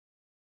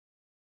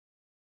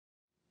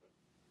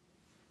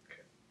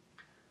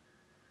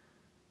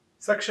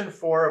Section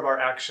 4 of our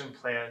action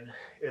plan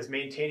is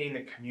maintaining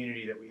the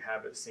community that we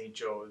have at St.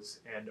 Joe's,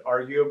 and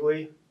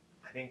arguably,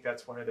 I think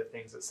that's one of the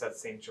things that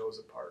sets St. Joe's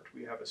apart.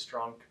 We have a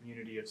strong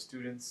community of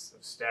students,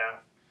 of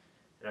staff,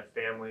 and of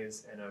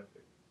families, and of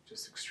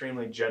just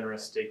extremely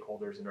generous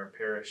stakeholders in our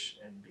parish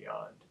and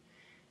beyond.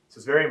 So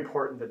it's very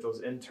important that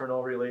those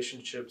internal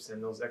relationships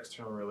and those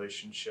external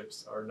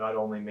relationships are not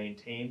only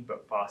maintained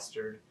but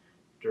fostered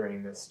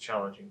during this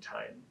challenging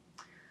time.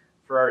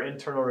 For our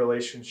internal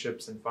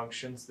relationships and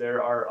functions,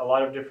 there are a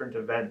lot of different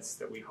events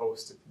that we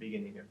host at the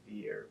beginning of the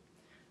year.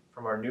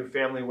 From our new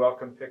family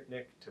welcome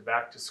picnic to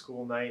back to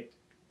school night,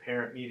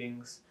 parent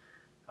meetings,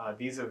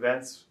 these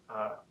events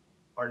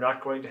are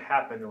not going to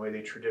happen the way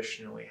they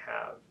traditionally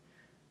have.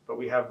 But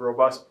we have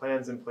robust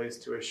plans in place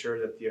to assure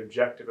that the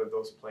objective of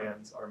those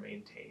plans are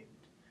maintained.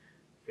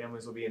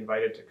 Families will be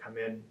invited to come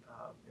in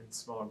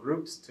small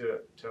groups to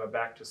a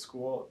back to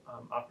school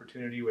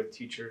opportunity with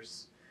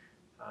teachers.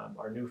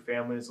 Our new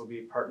families will be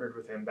partnered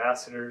with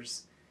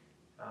ambassadors.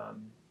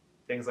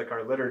 Things like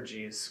our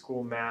liturgies,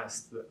 school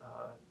mass,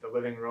 the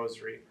living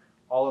rosary,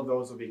 all of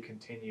those will be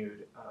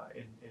continued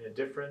in a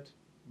different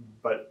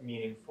but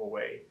meaningful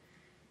way.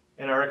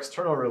 And our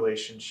external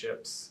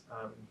relationships,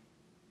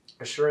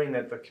 assuring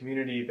that the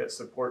community that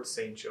supports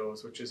St.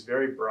 Joe's, which is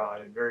very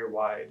broad and very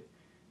wide,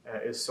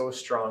 is so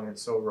strong and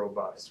so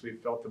robust. We've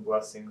felt the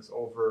blessings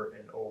over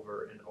and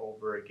over and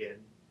over again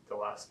the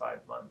last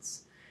 5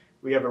 months.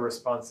 We have a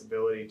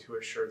responsibility to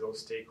assure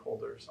those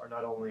stakeholders are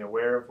not only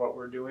aware of what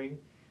we're doing,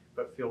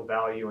 but feel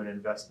value and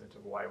investment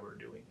of why we're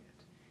doing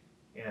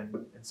it.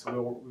 And so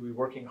we'll be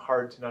working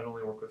hard to not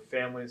only work with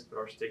families, but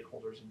our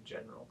stakeholders in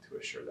general to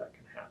assure that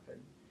can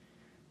happen.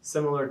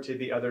 Similar to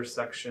the other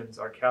sections,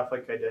 our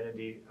Catholic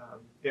identity,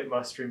 it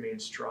must remain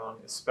strong,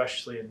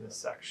 especially in this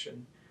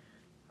section.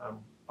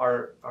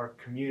 Our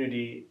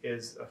community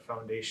is a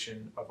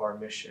foundation of our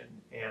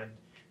mission, and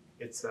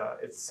it's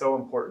so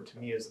important to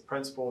me as the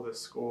principal of this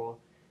school,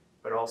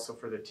 but also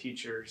for the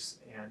teachers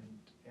and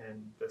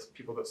the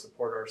people that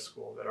support our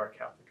school, that our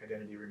Catholic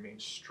identity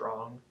remains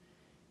strong.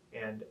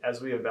 And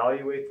as we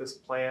evaluate this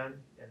plan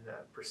and the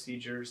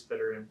procedures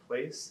that are in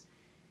place,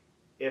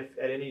 if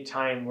at any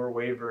time we're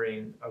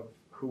wavering of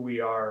who we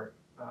are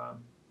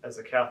as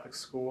a Catholic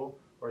school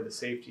or the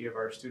safety of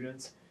our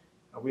students,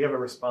 we have a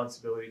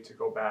responsibility to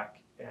go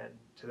back and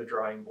to the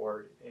drawing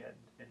board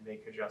and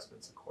make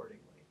adjustments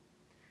accordingly.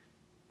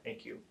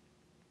 Thank you.